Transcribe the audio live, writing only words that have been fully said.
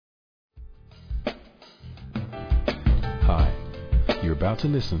about to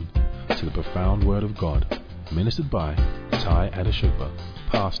listen to the profound Word of God, ministered by Ty Adeshokpa,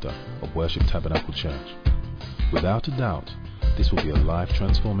 pastor of Worship Tabernacle Church. Without a doubt, this will be a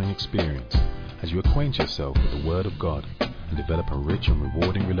life-transforming experience as you acquaint yourself with the Word of God and develop a rich and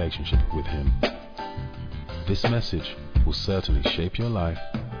rewarding relationship with Him. This message will certainly shape your life,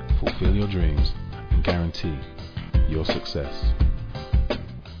 fulfill your dreams, and guarantee your success.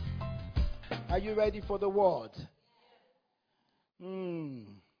 Are you ready for the word?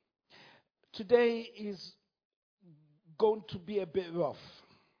 Today is going to be a bit rough.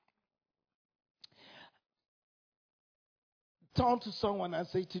 Turn to someone and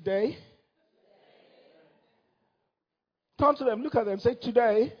say, today. Turn to them, look at them, say,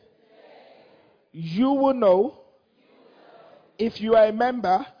 today. You will know if you are a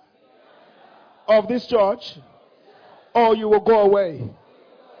member of this church or you will go away.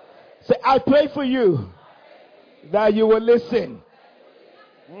 Say, I pray for you that you will listen.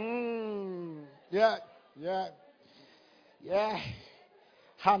 Yeah.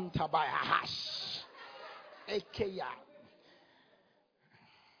 Hunter by a hash. AKA.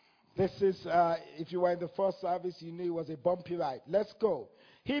 This is, if you were in the first service, you knew it was a bumpy ride. Let's go.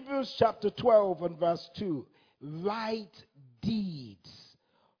 Hebrews chapter 12 and verse 2. Write deeds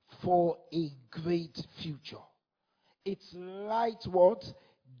for a great future. It's right what?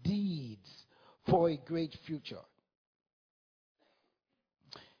 Deeds for a great future.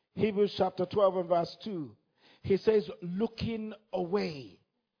 Hebrews chapter 12 and verse 2. He says, looking away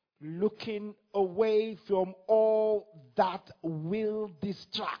from all that will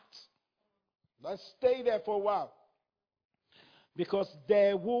distract. Let's stay there for a while. Because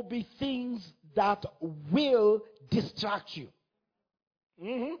there will be things that will distract you.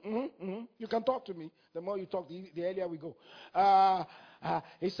 You can talk to me. The more you talk, the earlier we go.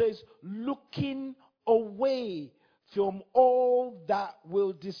 It says, looking away from all that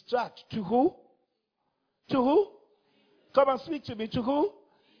will distract. To who? To who? Come and speak to me. To who?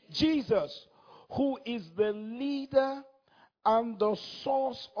 Jesus, who is the leader and the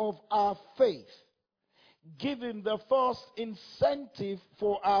source of our faith, giving the first incentive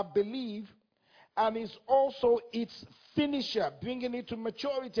for our belief, and is also its finisher, bringing it to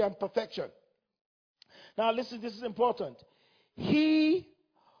maturity and perfection. Now listen, this is important. He,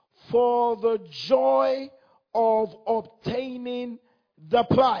 for the joy of obtaining the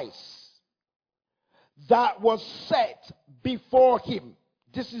prize that was set before him.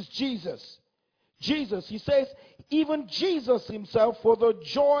 This is Jesus. Jesus, he says, even Jesus himself, for the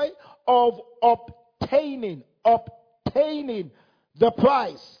joy of obtaining the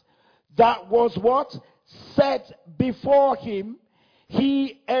prize that was what? Set before him.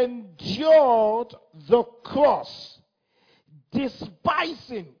 He endured the cross,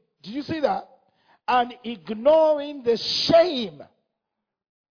 despising, did you see that? And ignoring the shame,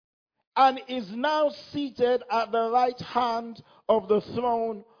 and is now seated at the right hand of the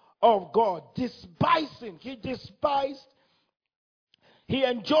throne of God. Despising, he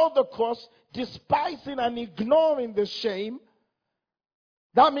endured the cross, despising and ignoring the shame.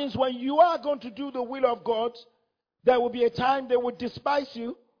 That means when you are going to do the will of God, there will be a time they will despise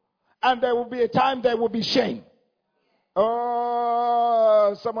you, and there will be a time there will be shame.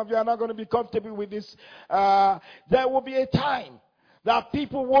 Oh, some of you are not going to be comfortable with this. There will be a time that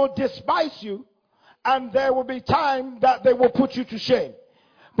people will despise you, and there will be time that they will put you to shame.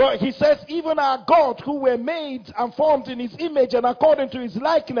 But he says, even our God, who were made and formed in his image and according to his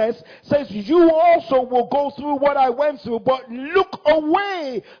likeness, says, you also will go through what I went through, but look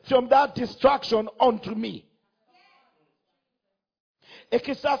away from that distraction unto me.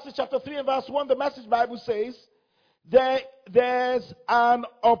 Ecclesiastes chapter 3 and verse 1, the Message Bible says, there's an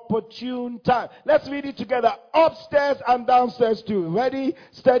opportune time. Let's read it together. Upstairs and downstairs too. Ready,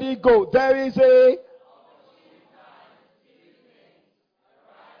 steady, go. There is a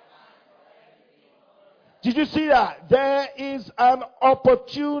Did you see that? There is an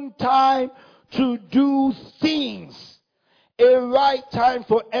opportune time to do things. A right time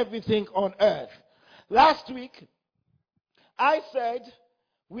for everything on earth. Last week, I said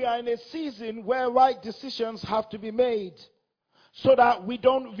we are in a season where right decisions have to be made so that we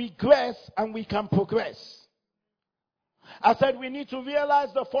don't regress and we can progress. I said we need to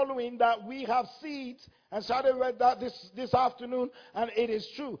realize the following, that we have seeds, and Shadi read that this afternoon, and it is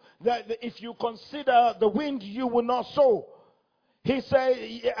true, that if you consider the wind, you will not sow. He said,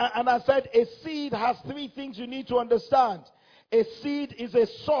 and I said, a seed has three things you need to understand. A seed is a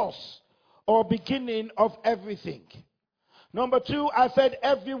source or beginning of everything. Number two, I said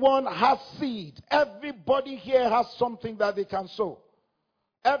everyone has seed. Everybody here has something that they can sow.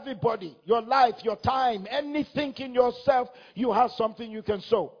 Everybody, your life, your time, anything in yourself, you have something you can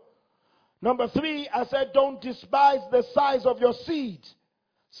sow. Number 3, I said, don't despise the size of your seed.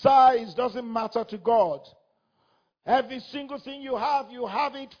 Size doesn't matter to God. Every single thing you have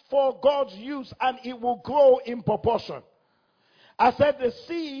it for God's use, and it will grow in proportion. I said the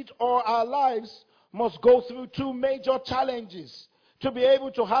seed or our lives must go through 2 major challenges to be able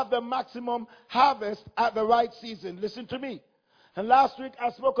to have the maximum harvest at the right season. Listen to me. And last week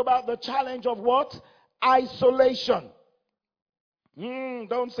I spoke about the challenge of what? Isolation.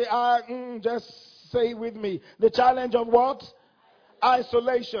 Don't say just say it with me. The challenge of what?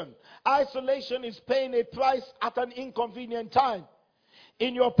 Isolation. Isolation is paying a price at an inconvenient time.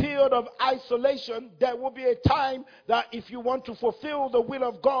 In your period of isolation, there will be a time that if you want to fulfill the will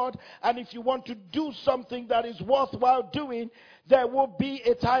of God and if you want to do something that is worthwhile doing, there will be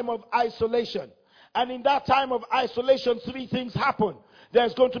a time of isolation. And in that time of isolation, 3 things happen.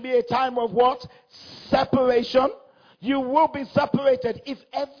 There's going to be a time of what? Separation. You will be separated. If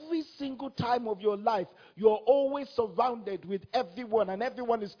every single time of your life you're always surrounded with everyone and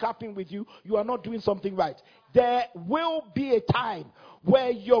everyone is clapping with you, you are not doing something right. There will be a time where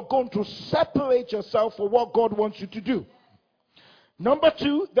you're going to separate yourself for what God wants you to do. Number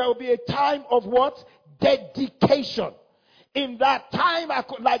 2, there will be a time of what? Dedication. In that time,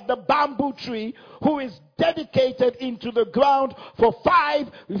 like the bamboo tree who is dedicated into the ground for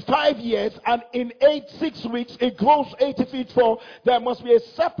 5 years, and in 6 weeks it grows 80 feet tall. There must be a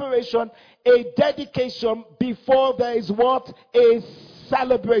separation, a dedication before there is what? A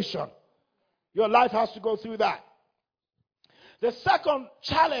celebration. Your life has to go through that. The second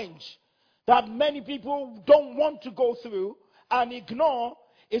challenge that many people don't want to go through and ignore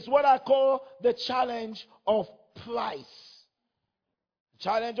is what I call the challenge of price.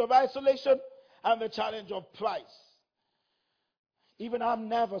 Challenge of isolation and the challenge of price. Even I'm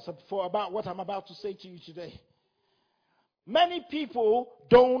nervous about what I'm about to say to you today. Many people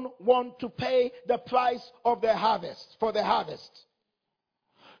don't want to pay the price of their harvest, for their harvest.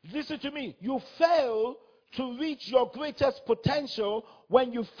 Listen to me. You fail to reach your greatest potential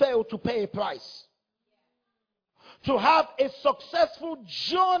when you fail to pay a price. To have a successful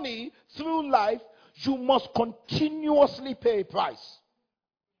journey through life, you must continuously pay a price.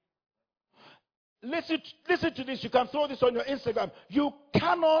 Listen to this. You can throw this on your Instagram. You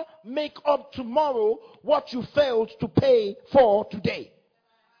cannot make up tomorrow what you failed to pay for today.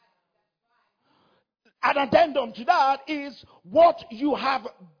 An addendum to that is what you have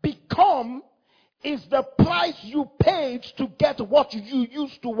become is the price you paid to get what you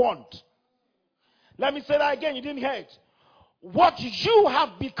used to want. Let me say that again. You didn't hear it. What you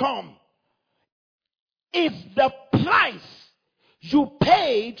have become is the price you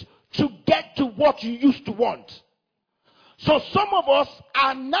paid to get to what you used to want. So some of us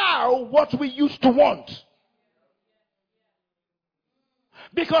are now what we used to want.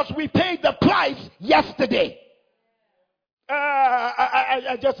 Because we paid the price yesterday.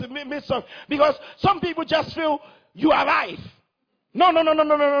 I just missed some. Because some people just feel you arrive. No.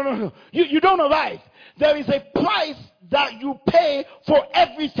 You don't arrive. There is a price that you pay for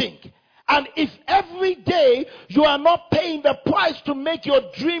everything. And if every day you are not paying the price to make your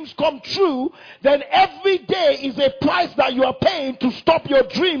dreams come true, then every day is a price that you are paying to stop your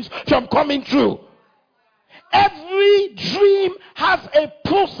dreams from coming true. Every dream has a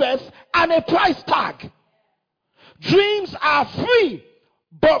process and a price tag. Dreams are free,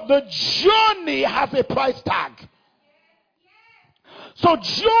 but the journey has a price tag. So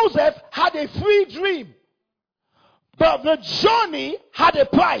Joseph had a free dream, but the journey had a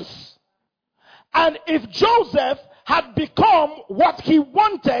price. And if Joseph had become what he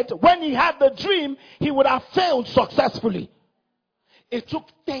wanted when he had the dream, he would have failed successfully. It took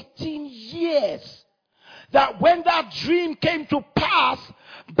 13 years that when that dream came to pass,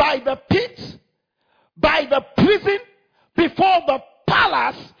 by the pit, by the prison, before the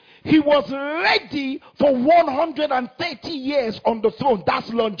palace, he was ready for 130 years on the throne. That's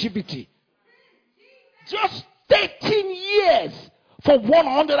longevity. Just 13 years for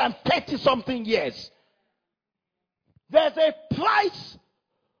 130 something years. There's a price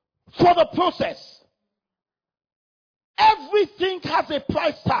for the process. Everything has a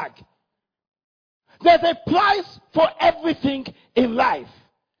price tag. There's a price for everything in life.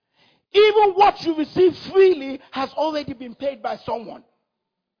 Even what you receive freely has already been paid by someone.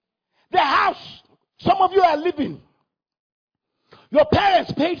 The house some of you are living, your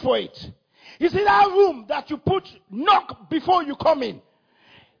parents paid for it. You see that room that you put knock before you come in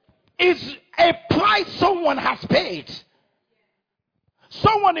is a price someone has paid.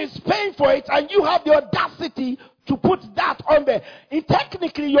 Someone is paying for it and you have the audacity to put that on there. And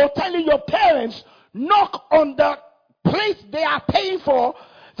technically, you're telling your parents, knock on the place they are paying for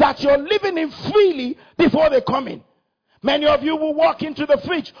that you're living in freely before they come in. Many of you will walk into the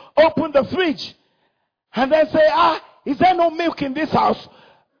fridge, open the fridge, and then say, is there no milk in this house?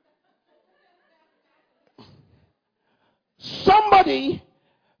 Somebody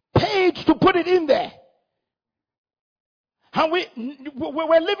paid to put it in there. And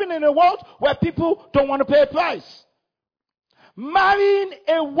we're living in a world where people don't want to pay a price. Marrying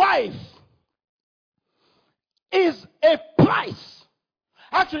a wife is a price.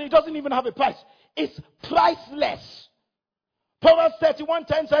 Actually, it doesn't even have a price. It's priceless. Proverbs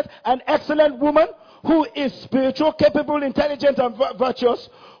 31:10 says, an excellent woman who is spiritual, capable, intelligent, and virtuous.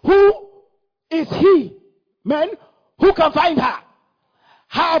 Who is he? Men, who can find her?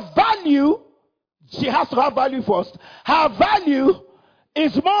 Her value, she has to have value first. Her value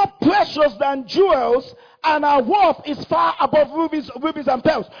is more precious than jewels, and her worth is far above rubies and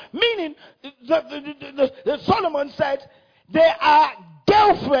pearls. Meaning, Solomon said, there are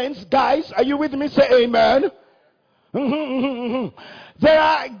girlfriends, guys, are you with me? Say amen. There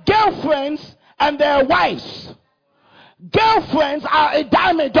are girlfriends and there are wives. Girlfriends are a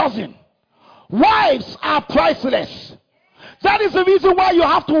dime a dozen. Wives are priceless. That is the reason why you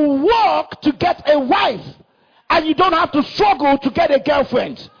have to work to get a wife, and you don't have to struggle to get a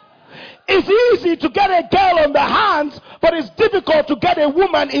girlfriend. It's easy to get a girl on the hands, but it's difficult to get a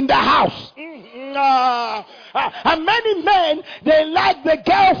woman in the house. And many men, they like the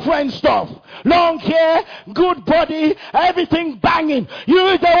girlfriend stuff. Long hair, good body, everything banging. They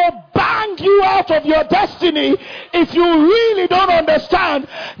will bang you out of your destiny if you really don't understand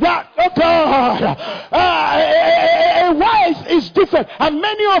that, oh God, a wife is different. And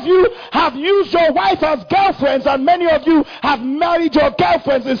many of you have used your wife as girlfriends, and many of you have married your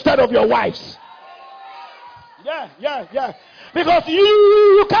girlfriends instead of your wives. Yeah. Because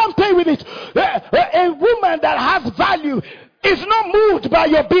you can't play with it. A woman that has value is not moved by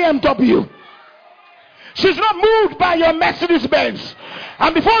your BMW. She's not moved by your Mercedes-Benz.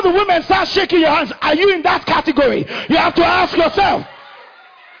 And before the women start shaking your hands, are you in that category? You have to ask yourself.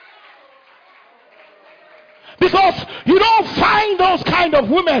 Because you don't find those kind of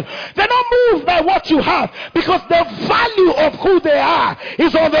women. They're not moved by what you have, because the value of who they are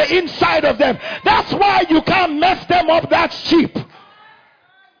is on the inside of them. That's why you can't mess them up. That's cheap.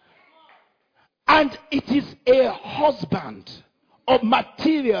 And it is a husband of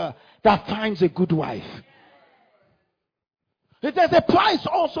material that finds a good wife. There's a price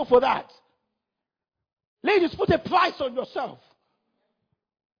also for that. Ladies, put a price on yourself.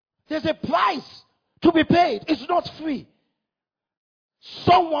 There's a price to be paid. It's not free.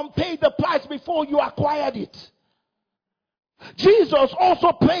 Someone paid the price before you acquired it. Jesus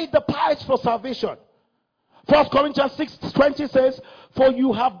also paid the price for salvation. 1 Corinthians 6:20 says, for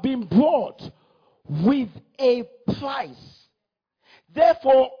you have been bought with a price.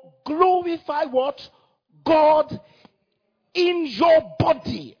 Therefore, glorify what? God in your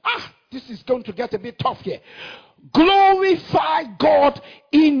body. This is going to get a bit tough here. Glorify God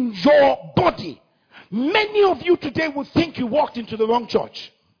in your body. Many of you today will think you walked into the wrong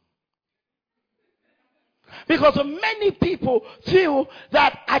church. Because many people feel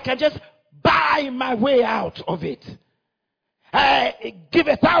that I can just buy my way out of it. Give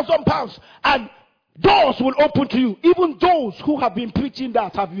 £1,000 and doors will open to you. Even those who have been preaching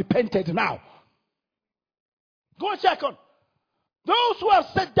that have repented now. Go and check on. Those who have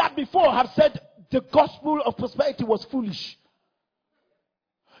said that before have said the gospel of prosperity was foolish.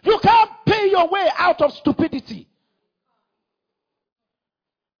 You can't pay your way out of stupidity.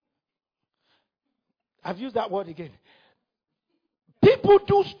 I've used that word again. People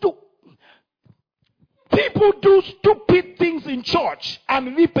do stupid things in church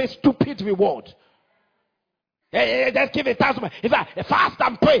and reap a stupid reward. Just give $1,000. If I fast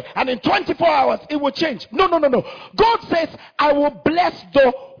and pray, and in 24 hours it will change. No. God says, I will bless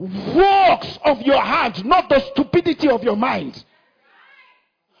the works of your hands, not the stupidity of your mind.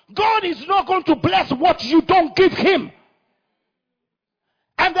 God is not going to bless what you don't give him.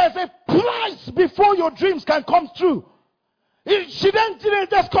 And there's a price before your dreams can come true. She didn't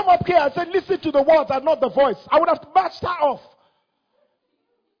just come up here and say, listen to the words and not the voice. I would have matched her off.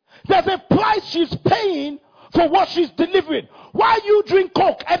 There's a price she's paying for what she's delivering. Why you drink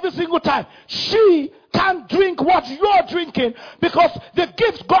Coke every single time? She can't drink what you're drinking because the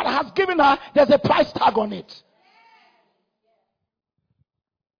gifts God has given her, there's a price tag on it.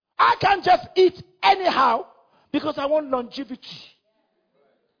 I can't just eat anyhow because I want longevity.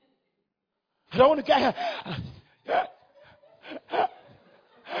 I don't want to get here.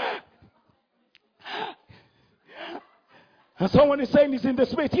 And someone is saying he's in the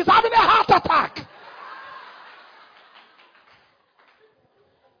spirit. He's having a heart attack.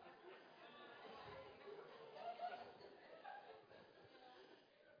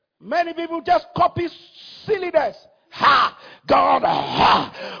 Many people just copy silliness. Ha! God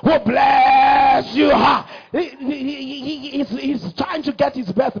will bless you. Ha! He's trying to get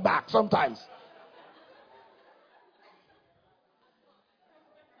his breath back sometimes.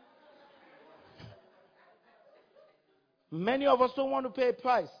 Many of us don't want to pay a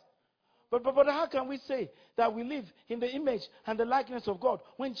price. But how can we say that we live in the image and the likeness of God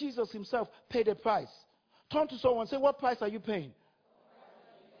when Jesus himself paid a price? Turn to someone and say, what price are you paying?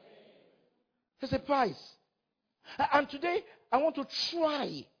 It's a price. And today, I want to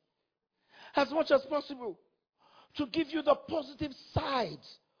try as much as possible to give you the positive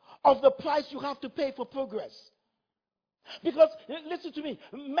sides of the price you have to pay for progress. Because, listen to me,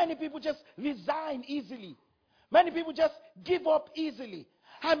 many people just resign easily. Many people just give up easily.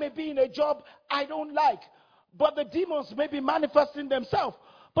 I may be in a job I don't like, but the demons may be manifesting themselves.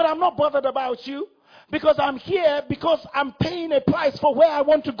 But I'm not bothered about you because I'm here because I'm paying a price for where I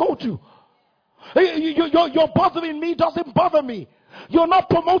want to go to. You're bothering me doesn't bother me. You're not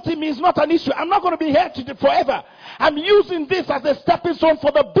promoting me. It's not an issue. I'm not going to be here forever. I'm using this as a stepping stone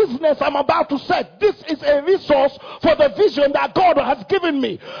for the business I'm about to set. This is a resource for the vision that God has given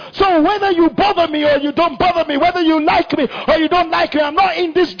me. So whether you bother me or you don't bother me, whether you like me or you don't like me, I'm not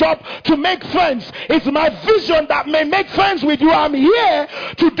in this job to make friends. It's my vision that may make friends with you. I'm here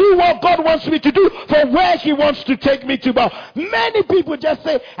to do what God wants me to do for where he wants to take me to. But many people just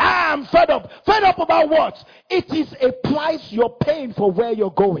say, I'm fed up. Fed up about what? It is a price you're paying for where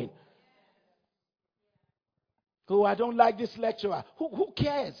you're going. Oh, I don't like this lecturer. Who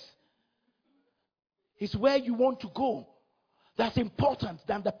cares? It's where you want to go that's important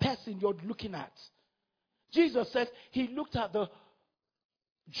than the person you're looking at. Jesus said he looked at the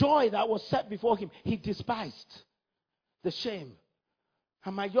joy that was set before him. He despised the shame.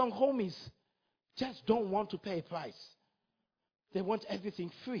 And my young homies just don't want to pay a price. They want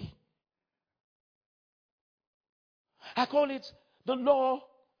everything free. I call it the law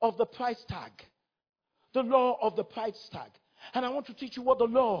of the price tag. The law of the price tag. And I want to teach you what the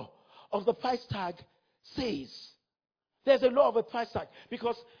law of the price tag says. There's a law of a price tag.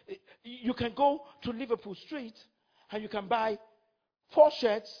 Because you can go to Liverpool Street and you can buy 4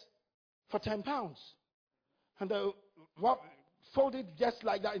 shirts for £10. And they're folded just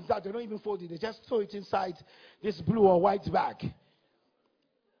like that. In fact, they don't even fold it. They just throw it inside this blue or white bag.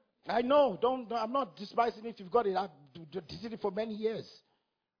 I know. I'm not despising it if you've got it. I've did it for many years.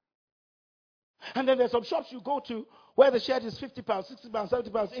 And then there's some shops you go to where the shirt is £50, £60,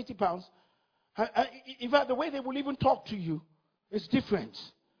 £70, £80. In fact, the way they will even talk to you is different.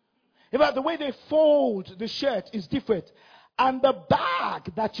 In fact, the way they fold the shirt is different. And the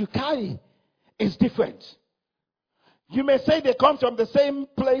bag that you carry is different. You may say they come from the same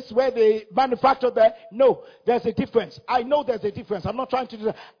place where they manufacture that. No, there's a difference. I know there's a difference. I'm not trying to do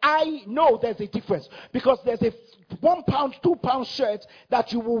that. I know there's a difference. Because there's a £1, £2 shirt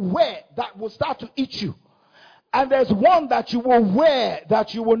that you will wear that will start to eat you. And there's one that you will wear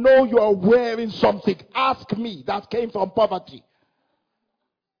that you will know you are wearing something. Ask me. That came from poverty.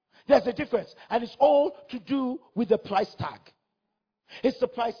 There's a difference. And it's all to do with the price tag. It's the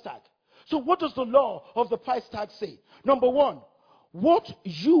price tag. So what does the law of the price tag say? Number 1, what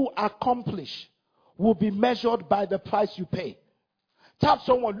you accomplish will be measured by the price you pay. Tap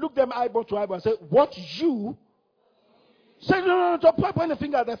someone, look them eyeball to eyeball and say, what you... Say, no, don't point the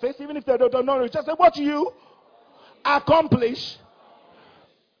finger at their face, even if they don't know. Just say, what you accomplish.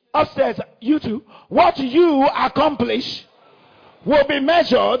 Upstairs, you two. What you accomplish will be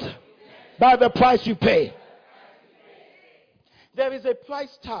measured by the price you pay. There is a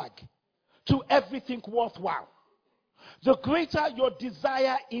price tag to everything worthwhile. The greater your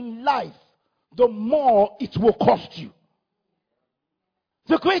desire in life, the more it will cost you.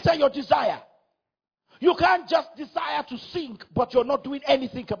 The greater your desire. You can't just desire to sing, but you're not doing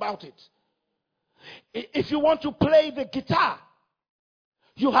anything about it. If you want to play the guitar,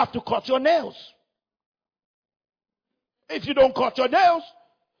 you have to cut your nails. If you don't cut your nails,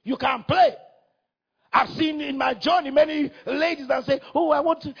 you can't play. I've seen in my journey many ladies that say, oh,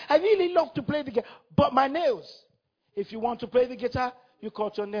 I really love to play the guitar, but my nails. If you want to play the guitar, you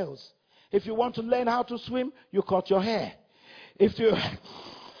cut your nails. If you want to learn how to swim, you cut your hair. If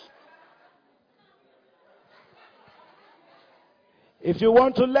you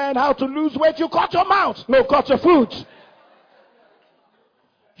want to learn how to lose weight, you cut your mouth. No, cut your foot.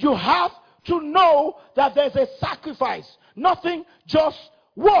 You have to know that there's a sacrifice. Nothing just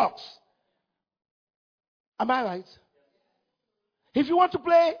works. Am I right? If you want to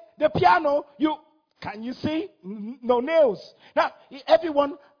play the piano, can you see? No nails. Now,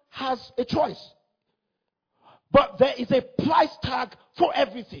 everyone has a choice. But there is a price tag for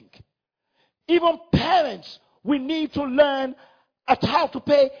everything. Even parents, we need to learn at how to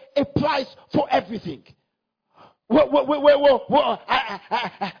pay a price for everything. The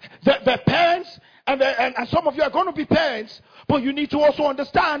parents, and some of you are going to be parents, but you need to also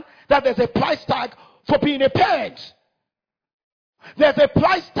understand that there's a price tag for being a parent. There's a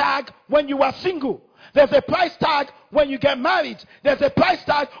price tag when you are single. There's a price tag when you get married. There's a price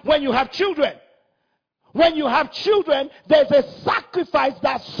tag when you have children. When you have children, there's a sacrifice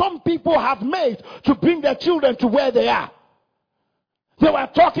that some people have made to bring their children to where they are. They were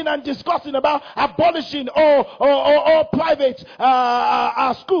talking and discussing about abolishing all private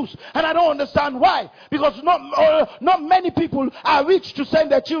schools. And I don't understand why. Because not many people are rich to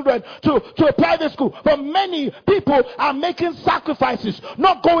send their children to a private school. But many people are making sacrifices.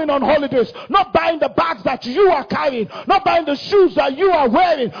 Not going on holidays. Not buying the bags that you are carrying. Not buying the shoes that you are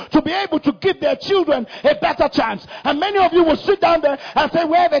wearing. To be able to give their children a better chance. And many of you will sit down there and say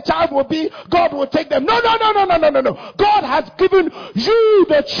where the child will be, God will take them. No. God has given you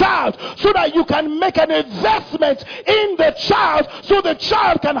the child so that you can make an investment in the child so the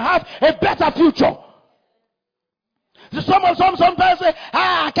child can have a better future. Some parents say,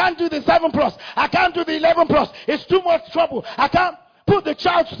 I can't do the 7+. I can't do the 11+. It's too much trouble. I can't put the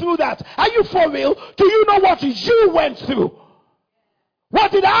child through that. Are you for real? Do you know what you went through?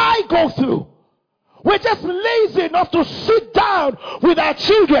 What did I go through? We're just lazy enough to sit down with our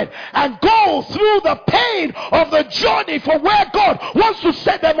children and go through the pain of the journey for where God wants to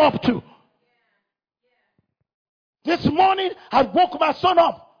set them up to. This morning, I woke my son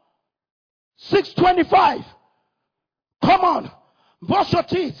up. 6:25. Come on. Brush your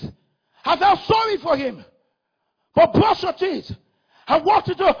teeth. I felt sorry for him. But brush your teeth. I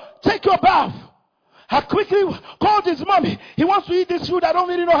wanted to take your bath. I quickly called his mommy. He wants to eat this food. I don't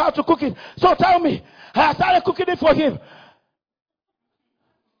really know how to cook it. So tell me. I started cooking it for him.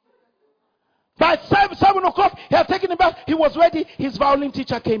 By 7 o'clock, he had taken a bath. He was ready. His violin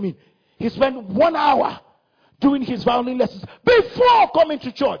teacher came in. He spent 1 hour doing his violin lessons before coming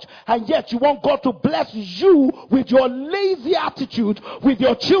to church. And yet you want God to bless you with your lazy attitude with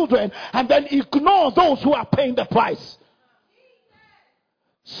your children and then ignore those who are paying the price.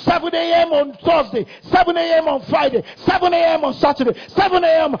 7 a.m. on Thursday, 7 a.m. on Friday, 7 a.m. on Saturday, 7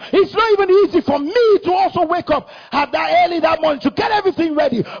 a.m. It's not even easy for me to also wake up at that early that morning to get everything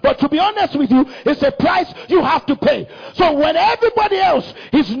ready. But to be honest with you, it's a price you have to pay. So when everybody else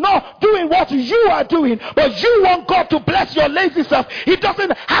is not doing what you are doing, but you want God to bless your lazy self, it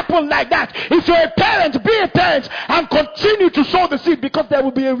doesn't happen like that. If you're a parent, be a parent and continue to sow the seed because there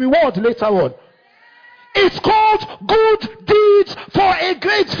will be a reward later on. It's called good deeds for a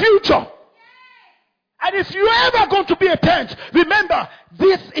great future. And if you're ever going to be a parent, remember,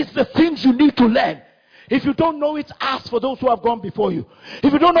 this is the things you need to learn. If you don't know it, ask for those who have gone before you.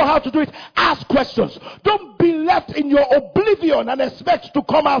 If you don't know how to do it, ask questions. Don't be left in your oblivion and expect to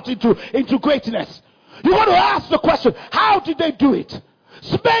come out into greatness. You want to ask the question, how did they do it?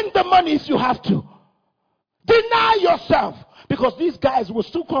 Spend the money if you have to. Deny yourself, because these guys will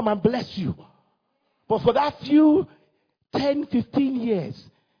still come and bless you. But for that few 10, 15 years,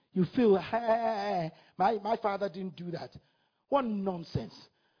 you feel, hey, my father didn't do that. What nonsense.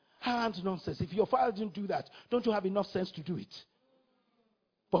 Nonsense. If your father didn't do that, don't you have enough sense to do it?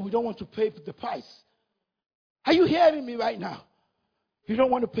 But we don't want to pay the price. Are you hearing me right now? You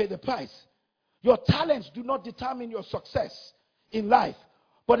don't want to pay the price. Your talents do not determine your success in life,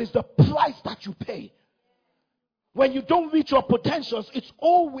 but it's the price that you pay. When you don't reach your potentials, it's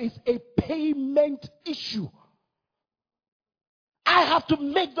always a payment issue. I have to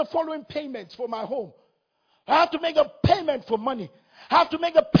make the following payments for my home. I have to make a payment for money. I have to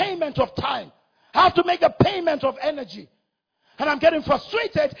make a payment of time. I have to make a payment of energy. And I'm getting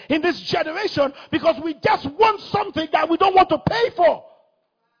frustrated in this generation because we just want something that we don't want to pay for.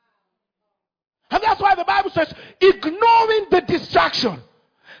 And that's why the Bible says, ignoring the distraction.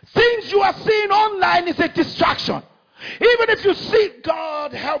 Things you are seeing online is a distraction. Even if you see,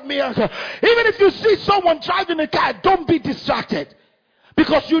 God help me, even if you see someone driving a car, don't be distracted.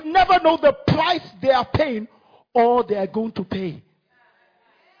 Because you never know the price they are paying or they are going to pay.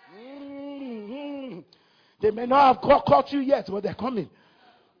 They may not have caught you yet, but they're coming.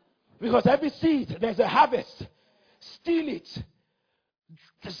 Because every seed, there's a harvest. Steal it.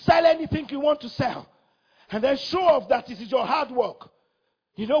 Sell anything you want to sell. And then show off that it is your hard work.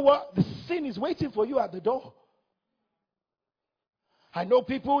 You know what? The sin is waiting for you at the door. I know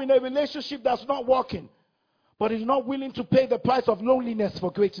people in a relationship that's not working. but is not willing to pay the price of loneliness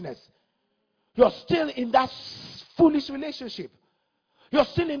for greatness. You're still in that foolish relationship. You're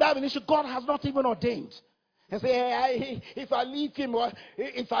still in that relationship God has not even ordained. And say, hey, if I leave him or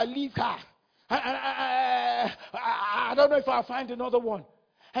if I leave her, I don't know if I'll find another one.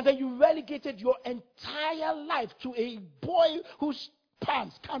 And then you relegated your entire life to a boy whose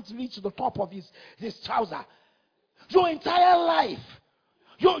pants can't reach the top of his trouser. Your entire life,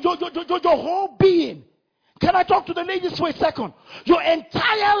 your whole being. Can I talk to the ladies for a second? Your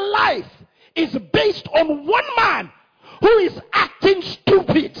entire life is based on one man who is acting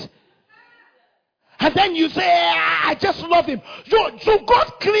stupid. And then you say, I just love him. So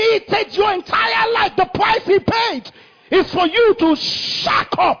God created your entire life. The price he paid is for you to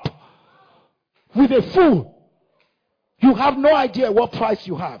shack up with a fool. You have no idea what price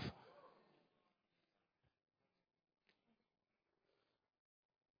you have.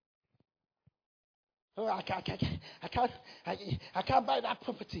 Oh, I can't buy that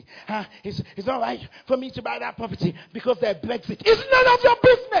property. It's not right for me to buy that property because they're Brexit. It's none of your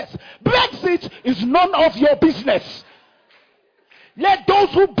business. Brexit is none of your business. Let those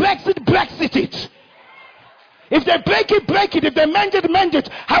who Brexit it. If they break it, break it. If they mend it, mend it.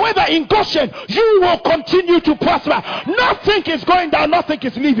 However, in Goshen, you will continue to prosper. Nothing is going down. Nothing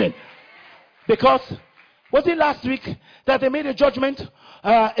is leaving. Because, was it last week that they made a judgment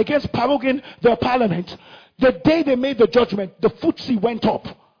against proroguing the parliament? The day they made the judgment, the FTSE went up.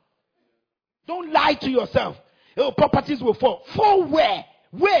 Don't lie to yourself. Properties will fall. Fall where?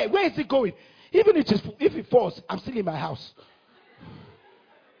 Where is it going? Even if it falls, I'm still in my house.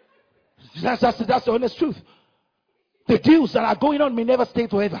 That's the honest truth. The deals that are going on may never stay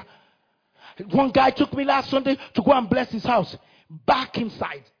forever. One guy took me last Sunday to go and bless his house. Back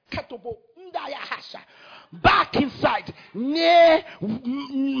inside. Back inside. Near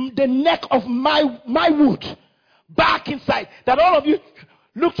the neck of my wood. Back inside. That all of you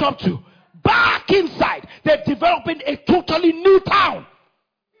looked up to. Back inside. They're developing a totally new town.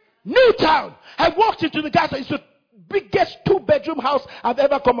 New town. I walked into the guy's house. It's the biggest 2-bedroom house I've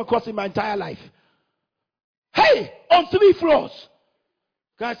ever come across in my entire life. Hey, on 3 floors.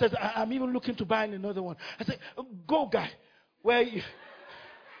 Guy says, I'm even looking to buy another one. I said, go guy. Where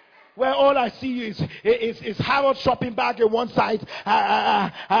all I see is Harold shopping bag on one side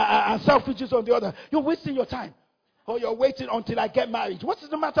and Selfridges on the other. You're wasting your time. Or you're waiting until I get married. What is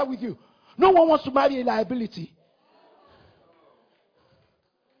the matter with you? No one wants to marry a liability.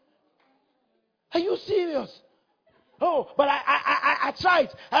 Are you serious? Oh, but I tried.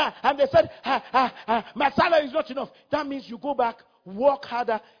 And they said, my salary is not enough. That means you go back, work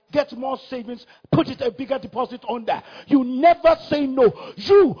harder, get more savings, put it a bigger deposit on there. You never say no.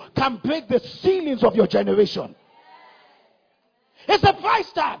 You can break the ceilings of your generation. It's a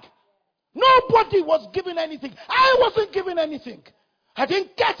price tag. Nobody was given anything. I wasn't given anything. I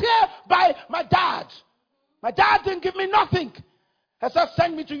didn't get here by my dad. My dad didn't give me nothing. Except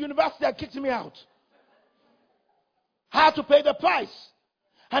send me to university and kicked me out. I had to pay the price.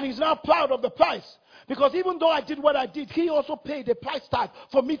 And he's now proud of the price. Because even though I did what I did, he also paid a price tag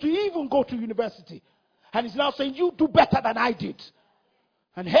for me to even go to university. And he's now saying, you do better than I did.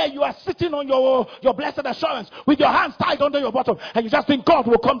 And here you are sitting on your blessed assurance with your hands tied under your bottom. And you just think God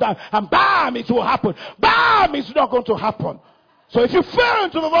will come down and bam, it will happen. Bam, it's not going to happen. So if you fell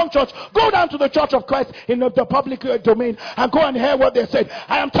into the wrong church, go down to the Church of Christ in the public domain and go and hear what they said.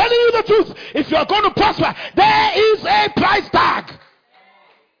 I am telling you the truth. If you are going to prosper, there is a price tag.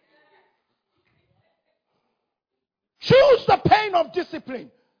 Choose the pain of discipline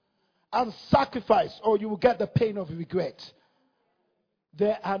and sacrifice, or you will get the pain of regret.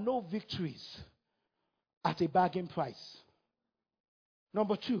 There are no victories at a bargain price.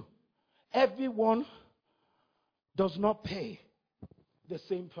 Number 2, everyone does not pay the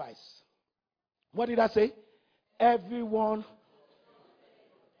same price. What did I say? Everyone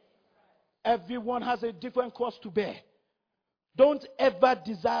has a different cost to bear. Don't ever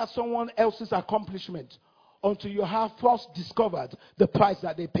desire someone else's accomplishment until you have first discovered the price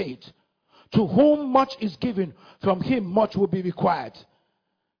that they paid. To whom much is given, from him much will be required.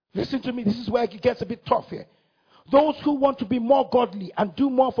 Listen to me, this is where it gets a bit tough here. Those who want to be more godly and do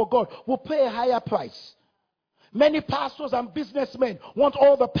more for God will pay a higher price. Many pastors and businessmen want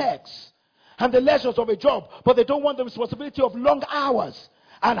all the perks and the leisures of a job, but they don't want the responsibility of long hours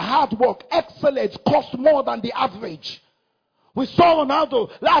and hard work. Excellence costs more than the average. We saw Ronaldo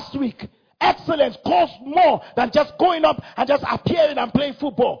last week. Excellence costs more than just going up and just appearing and playing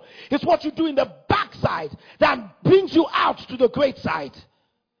football. It's what you do in the backside that brings you out to the great side.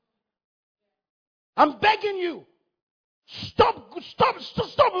 I'm begging you, stop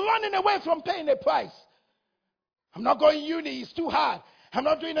running away from paying a price. I'm not going uni. It's too hard. I'm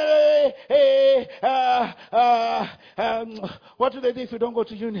not doing what do they do if you don't go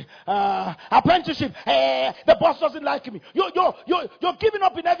to uni? Apprenticeship. The boss doesn't like me. You're giving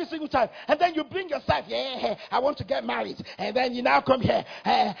up in every single time. And then you bring yourself, I want to get married. And then you now come here,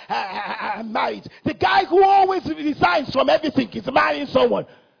 I'm married. The guy who always resigns from everything is marrying someone.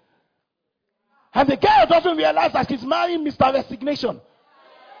 And the girl doesn't realize that she's marrying Mr. Resignation.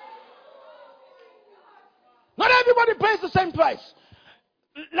 Not everybody pays the same price.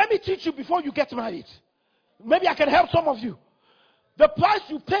 Let me teach you before you get married. Maybe I can help some of you. The price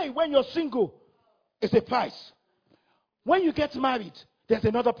you pay when you're single is a price. When you get married, there's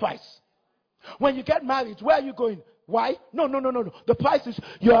another price. When you get married, where are you going? Why? No. The price is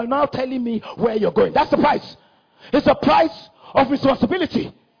you are now telling me where you're going. That's the price. It's a price of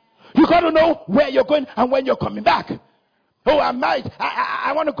responsibility. You got to know where you're going and when you're coming back. Oh, I'm married.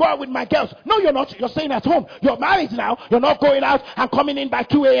 I want to go out with my girls. No, you're not. You're staying at home. You're married now. You're not going out and coming in by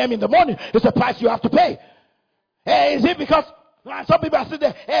 2 a.m. in the morning. It's a price you have to pay. Is it because some people are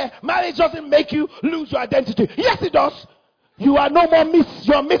sitting there, marriage doesn't make you lose your identity? Yes, it does. You are no more miss.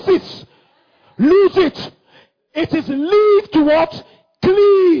 You're Mrs. Lose it. It is leave to what?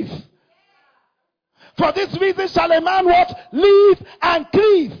 Cleave. For this reason shall a man what? Leave and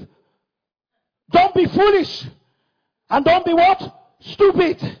cleave. Don't be foolish. And don't be what?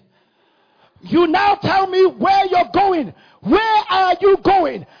 Stupid. You now tell me where you're going. Where are you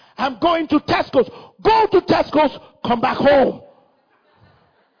going? I'm going to Tesco's. Go to Tesco's. Come back home.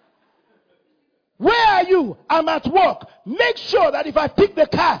 Where are you? I'm at work. Make sure that if I pick the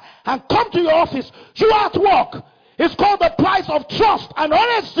car and come to your office, you are at work. It's called the price of trust and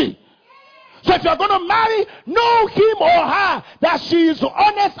honesty. So if you're going to marry, know him or her that she is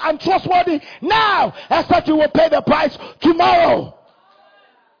honest and trustworthy now, except you will pay the price tomorrow.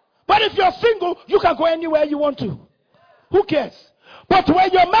 But if you're single, you can go anywhere you want to. Who cares? But when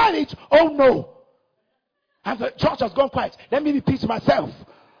you're married, oh no. And the church has gone quiet. Let me repeat myself.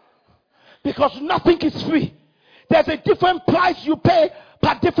 Because nothing is free. There's a different price you pay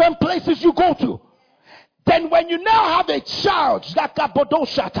per different places you go to. Then when you now have a child,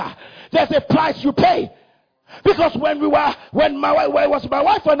 there's a price you pay. Because when it was my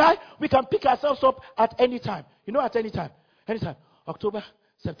wife and I, we can pick ourselves up at any time. You know, at any time. Anytime. October,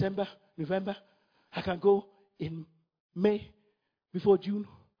 September, November. I can go in May, before June,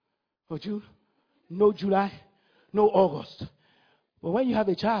 or June. No July, no August. But when you have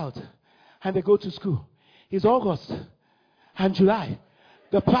a child and they go to school, it's August and July.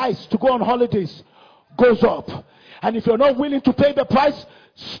 The price to go on holidays goes up. And if you're not willing to pay the price,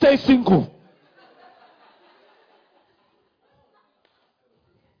 stay single.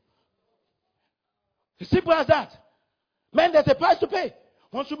 It's simple as that. Man, there's a price to pay.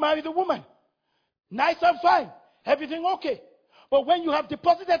 Once you marry the woman, nice and fine, everything okay. But when you have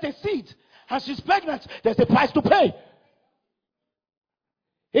deposited a seed and she's pregnant, there's a price to pay.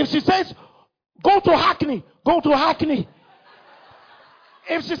 If she says, go to Hackney, go to Hackney.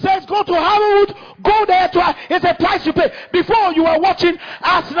 If she says go to Harrowwood, go there to it's a price you pay. Before you were watching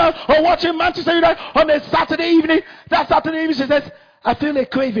Arsenal or watching Manchester United on a Saturday evening, that Saturday evening she says, I feel a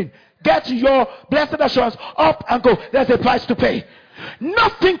craving. Get your blessed assurance up and go. There's a price to pay.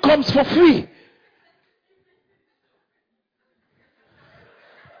 Nothing comes for free.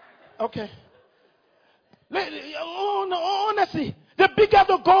 Okay. Honestly, the bigger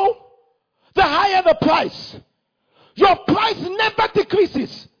the goal, the higher the price. Your price never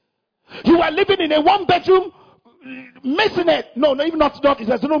decreases. You are living in a one-bedroom masonette. No, even not.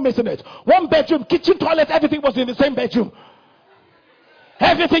 There's no masonette. One bedroom, kitchen, toilet, everything was in the same bedroom.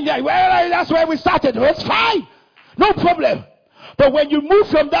 Everything there. Well, that's where we started. It's fine. No problem. But when you move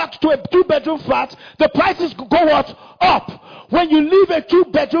from that to a 2-bedroom flat, the prices go what? Up. When you leave a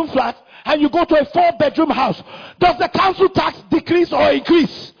 2-bedroom flat and you go to a 4-bedroom house, does the council tax decrease or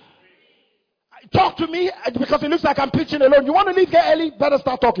increase? Talk to me, because it looks like I'm preaching alone. You want to leave here early? Better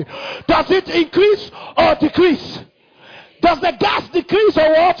start talking. Does it increase or decrease? Does the gas decrease or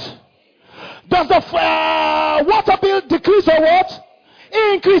what? Does the water bill decrease or what?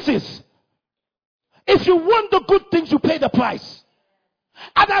 It increases. If you want the good things, you pay the price.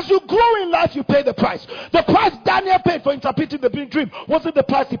 And as you grow in life, you pay the price. The price Daniel paid for interpreting the dream wasn't the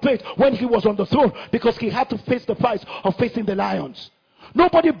price he paid when he was on the throne, because he had to face the price of facing the lions.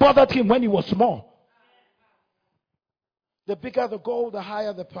 Nobody bothered him when he was small. The bigger the goal, the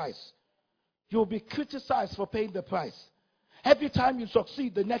higher the price. You'll be criticized for paying the price. Every time you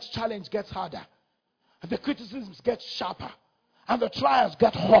succeed, the next challenge gets harder. And the criticisms get sharper. And the trials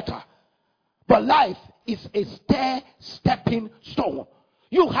get hotter. But life is a stepping stone.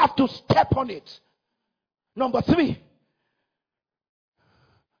 You have to step on it. Number 3,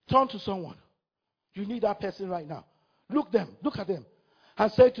 turn to someone. You need that person right now. Look at them,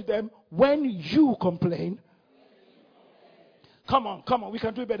 and say to them, when you complain, come on, we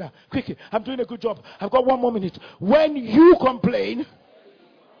can do it better. Quickly, I'm doing a good job. I've got 1 more minute. When you complain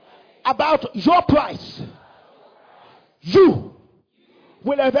about your price, you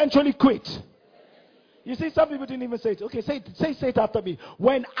will eventually quit. You see, some people didn't even say it. Okay, say it after me.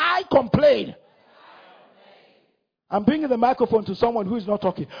 When I complain, I'm bringing the microphone to someone who is not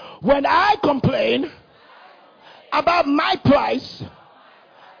talking. When I complain about my price,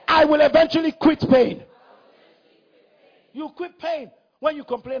 I will eventually quit pain. You quit pain when you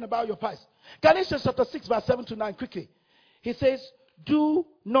complain about your price. Galatians chapter 6, verse 7 to 9, quickly. He says, do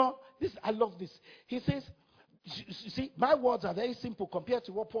not, I love this. He says, you see, my words are very simple compared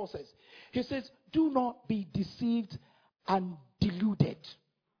to what Paul says. He says, do not be deceived and deluded.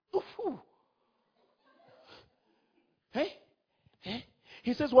 Ooh. Hey?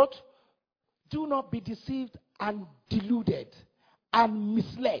 He says what? Do not be deceived and deluded and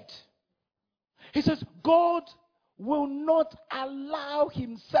misled. He says, God will not allow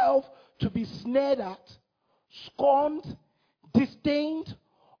himself to be snared at, scorned, disdained,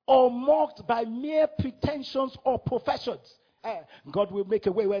 or mocked by mere pretensions or professions. God will make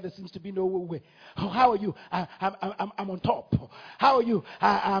a way where there seems to be no way. How are you? I'm on top. How are you?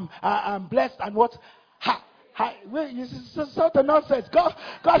 I'm blessed and what? This is sort of nonsense. God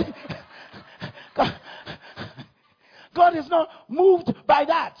is not moved by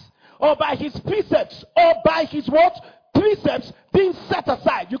that, or by his precepts, or by his what? Precepts being set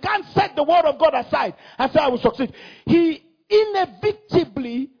aside. You can't set the word of God aside and say I will succeed. He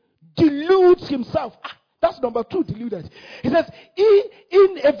inevitably deludes himself. That's number 2, deluded. He says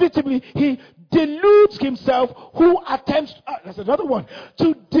inevitably he deludes himself who attempts, that's another one,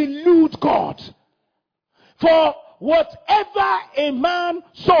 to delude God. For whatever a man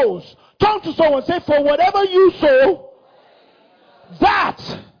sows, turn to someone and say, for whatever you sow, that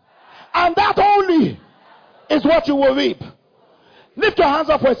and that only is what you will reap. Lift your hands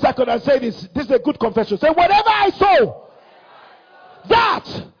up for a second and say this. This is a good confession. Say, whatever I sow, that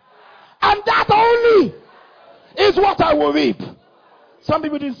and that only is what I will reap. Some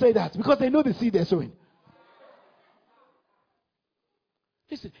people didn't say that because they know the seed they're sowing.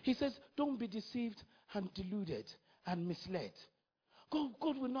 Listen, he says, don't be deceived and deluded and misled.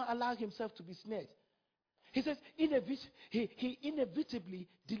 God will not allow himself to be snared. He says, he inevitably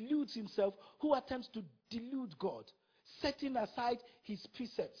deludes himself who attempts to delude God, setting aside his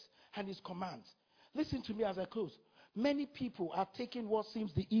precepts and his commands. Listen to me as I close. Many people are taking what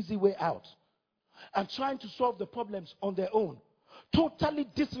seems the easy way out and trying to solve the problems on their own, totally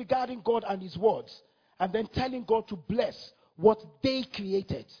disregarding God and his words, and then telling God to bless what they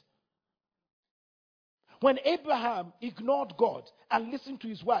created. When Abraham ignored God and listened to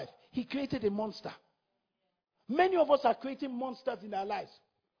his wife, he created a monster. Many of us are creating monsters in our lives.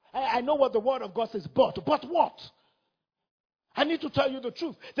 I know what the word of God says, but what? I need to tell you the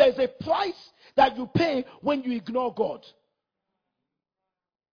truth. There is a price that you pay when you ignore God.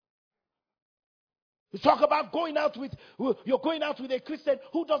 You talk about you're going out with a Christian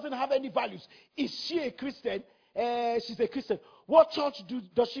who doesn't have any values. Is she a Christian? She's a Christian. What church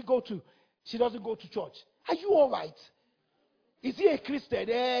does she go to? She doesn't go to church. Are you all right? Is he a Christian?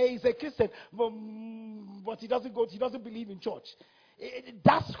 He's a Christian, but he doesn't believe in church.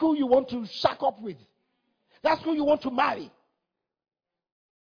 That's who you want to shack up with. That's who you want to marry.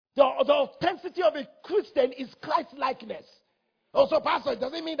 The authenticity of a Christian is Christ-likeness. Also, pastor,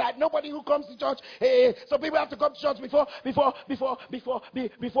 does it mean that nobody who comes to church, so people have to come to church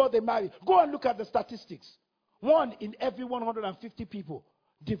before they marry? Go and look at the statistics. 1 in every 150 people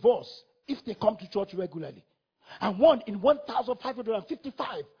divorce if they come to church regularly. And 1 in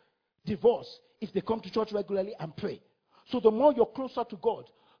 1,555 divorce if they come to church regularly and pray. So the more you're closer to God,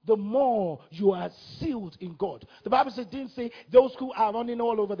 the more you are sealed in God. The Bible says, didn't say those who are running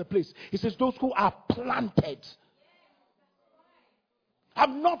all over the place. It says those who are planted.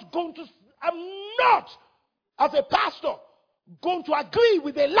 I'm not, as a pastor, going to agree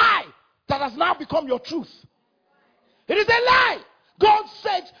with a lie that has now become your truth. It is a lie. God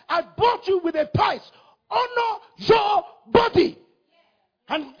said, I bought you with a price. Honor your body.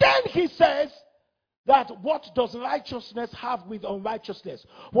 And then he says that what does righteousness have with unrighteousness?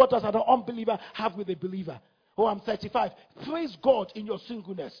 What does an unbeliever have with a believer? Oh, I'm 35. Praise God in your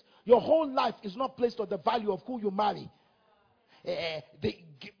singleness. Your whole life is not placed on the value of who you marry.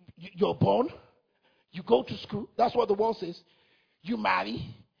 You're born, you go to school, that's what the world says. You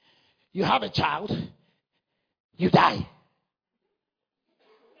marry, you have a child, you die.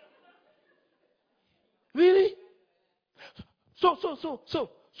 Really? So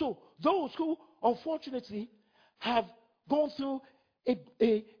those who unfortunately have gone through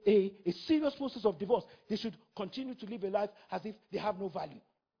a serious process of divorce, they should continue to live a life as if they have no value.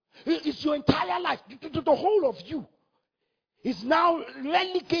 It's your entire life. The whole of you is now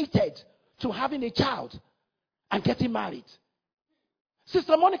relegated to having a child and getting married.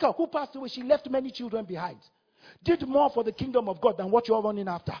 Sister Monica, who passed away, she left many children behind. Did more for the kingdom of God than what you're running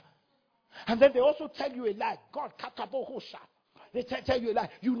after. And then they also tell you a lie. God, katabohosha. They tell you a lie.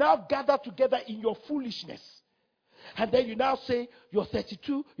 You now gather together in your foolishness. And then you now say, you're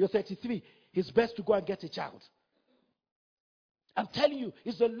 32, you're 33. It's best to go and get a child. I'm telling you,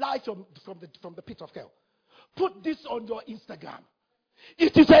 it's a lie from the pit of hell. Put this on your Instagram.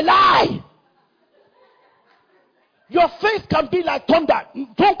 It is a lie. Your face can be like thunder.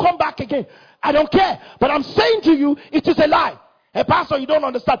 Don't come back again. I don't care. But I'm saying to you, it is a lie. Hey, Pastor, you don't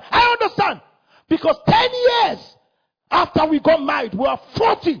understand. I understand. Because 10 years after we got married, we were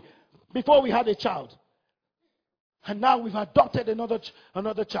 40 before we had a child. And now we've adopted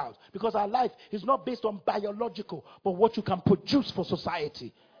another child. Because our life is not based on biological, but what you can produce for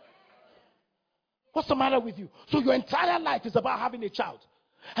society. What's the matter with you? So your entire life is about having a child.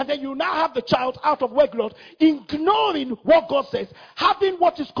 And then you now have the child out of wedlock, ignoring what God says, having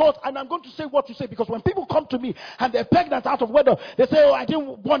what is called, and I'm going to say what you say, because when people come to me and they're pregnant out of wedlock, they say, oh, I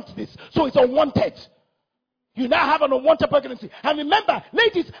didn't want this. So it's unwanted. You now have an unwanted pregnancy. And remember,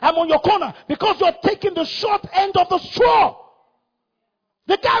 ladies, I'm on your corner because you're taking the short end of the straw.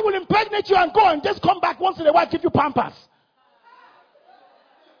 The guy will impregnate you and go and just come back once in a while, give you pampers.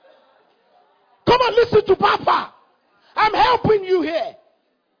 Come on, listen to Papa. I'm helping you here.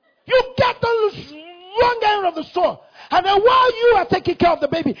 You get the wrong end of the straw. And then while you are taking care of the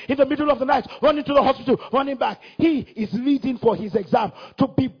baby in the middle of the night, running to the hospital, running back, he is reading for his exam to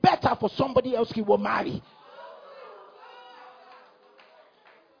be better for somebody else he will marry.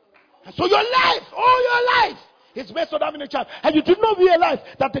 And so your life, all your life, is based on having a child. And you did not realize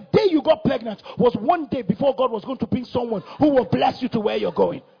that the day you got pregnant was one day before God was going to bring someone who will bless you to where you're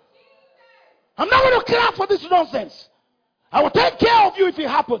going. I'm not going to clap for this nonsense. I will take care of you if it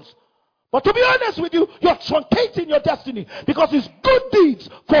happens. But to be honest with you, you're truncating your destiny because it's good deeds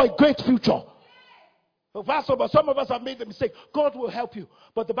for a great future. So, Pastor, but some of us have made the mistake. God will help you.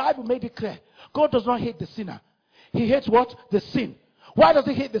 But the Bible made it clear. God does not hate the sinner. He hates what? The sin. Why does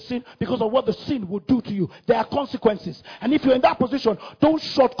he hate the sin? Because of what the sin will do to you. There are consequences. And if you're in that position, don't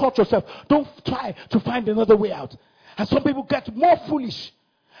shortcut yourself. Don't try to find another way out. And some people get more foolish.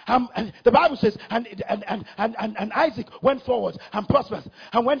 And the Bible says, and Isaac went forward and prospered,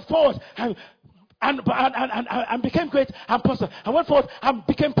 and went forward and became great and prospered, and went forward and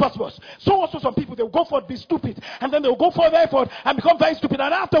became prosperous. So also some people, they will go forward, be stupid, and then they will go forward, very forward, and become very stupid,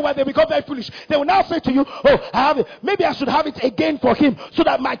 and afterward they become very foolish. They will now say to you, oh, I have it. Maybe I should have it again for him, so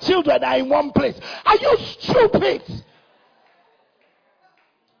that my children are in one place. Are you stupid?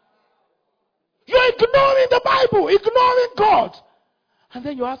 You're ignoring the Bible, ignoring God. And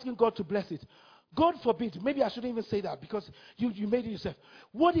then you're asking God to bless it. God forbid. Maybe I shouldn't even say that because you made it yourself.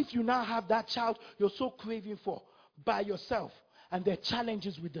 What if you now have that child you're so craving for by yourself and there are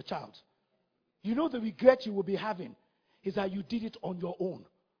challenges with the child? You know the regret you will be having is that you did it on your own.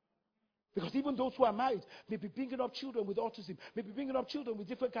 Because even those who are married may be bringing up children with autism, may be bringing up children with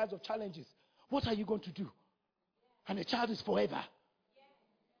different kinds of challenges. What are you going to do? And the child is forever.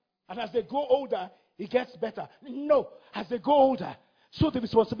 And as they grow older, it gets better. No, as they grow older, so the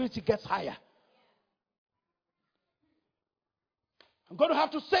responsibility gets higher. I'm going to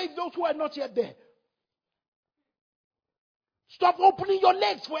have to save those who are not yet there. Stop opening your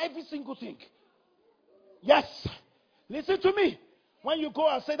legs for every single thing. Yes. Listen to me. When you go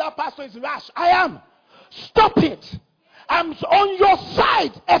and say that pastor is rash, I am. Stop it. I'm on your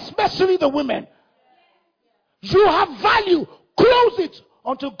side, especially the women. You have value. Close it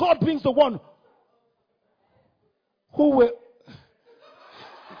until God brings the one who will.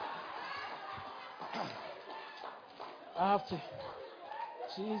 I have to.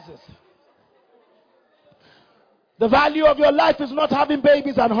 Jesus. The value of your life is not having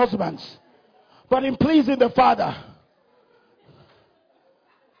babies and husbands, but in pleasing the Father.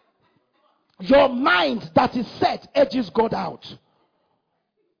 Your mind that is set edges God out.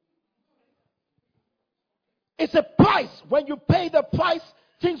 It's a price. When you pay the price,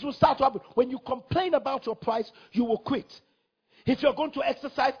 things will start to happen. When you complain about your price, you will quit. If you're going to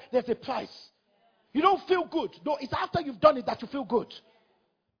exercise, there's a price. You don't feel good. No, it's after you've done it that you feel good.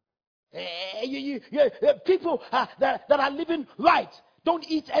 People that are living right don't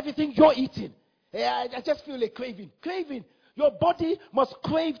eat everything you're eating. I just feel a craving. Craving. Your body must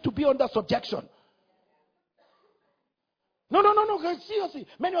crave to be under subjection. No. Seriously.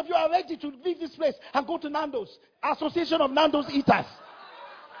 Many of you are ready to leave this place and go to Nando's. Association of Nando's Eaters.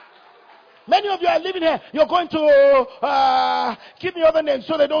 Many of you are living here. You're going to give me other names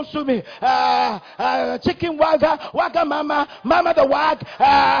so they don't sue me. Chicken Wagga Mama, Mama the Wag.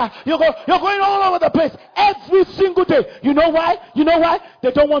 You're going all over the place every single day. You know why?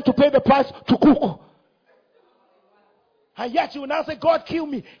 They don't want to pay the price to cook. And yet you will now say, God, kill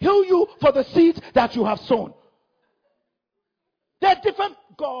me. Heal you for the seeds that you have sown. There are different,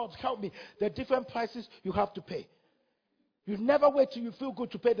 God help me. There are different prices you have to pay. You never wait till you feel good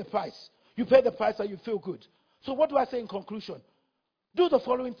to pay the price. You pay the price and you feel good. So what do I say in conclusion? Do the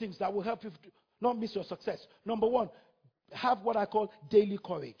following things that will help you not miss your success. Number one, have what I call daily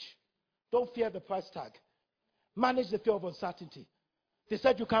courage. Don't fear the price tag. Manage the fear of uncertainty. They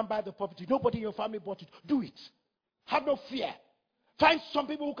said you can't buy the property. Nobody in your family bought it. Do it. Have no fear. Find some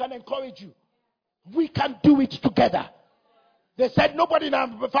people who can encourage you. We can do it together. They said nobody in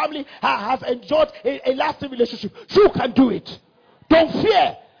our family has enjoyed a lasting relationship. You can do it. Don't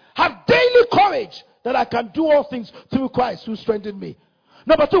fear. Have daily courage that I can do all things through Christ who strengthened me.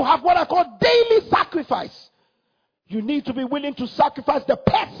 Number two, have what I call daily sacrifice. You need to be willing to sacrifice the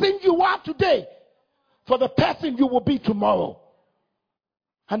person you are today for the person you will be tomorrow.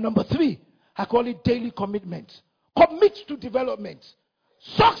 And number three, I call it daily commitment. Commit to development.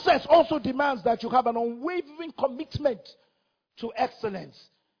 Success also demands that you have an unwavering commitment to excellence.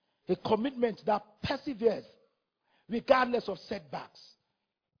 A commitment that perseveres regardless of setbacks.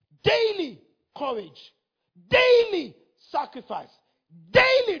 Daily courage. Daily sacrifice.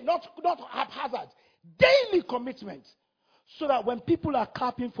 Daily, not haphazard. Daily commitment. So that when people are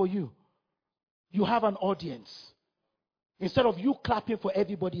clapping for you, you have an audience. Instead of you clapping for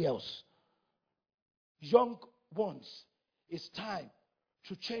everybody else. Young ones, it's time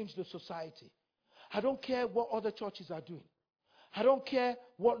to change the society. I don't care what other churches are doing. I don't care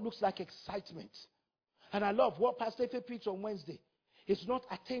what looks like excitement. And I love what Pastor Efe preached on Wednesday. It's not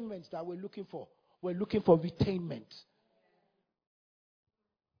attainment that we're looking for. We're looking for retainment.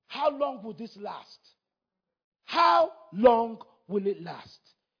 How long will this last? How long will it last?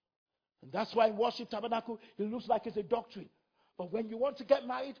 And that's why in Worship Tabernacle, it looks like it's a doctrine. But when you want to get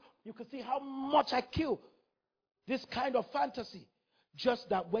married, you can see how much I kill this kind of fantasy. Just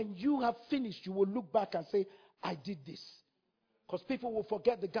that when you have finished, you will look back and say, I did this. Because people will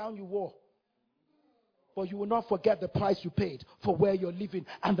forget the gown you wore. But you will not forget the price you paid for where you're living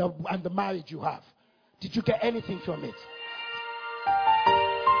and the marriage you have. Did you get anything from it?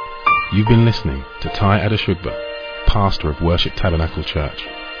 You've been listening to Ty Adeshugba, pastor of Worship Tabernacle Church.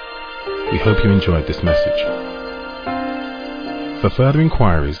 We hope you enjoyed this message. For further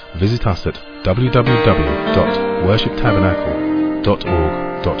inquiries, visit us at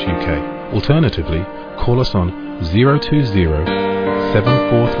www.worshiptabernacle.org.uk. Alternatively, call us on 020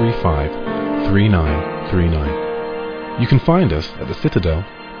 7435 3939. You can find us at the Citadel,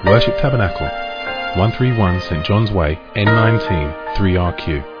 Worship Tabernacle, 131 St John's Way, N19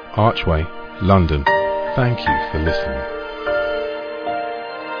 3RQ, Archway, London. Thank you for listening.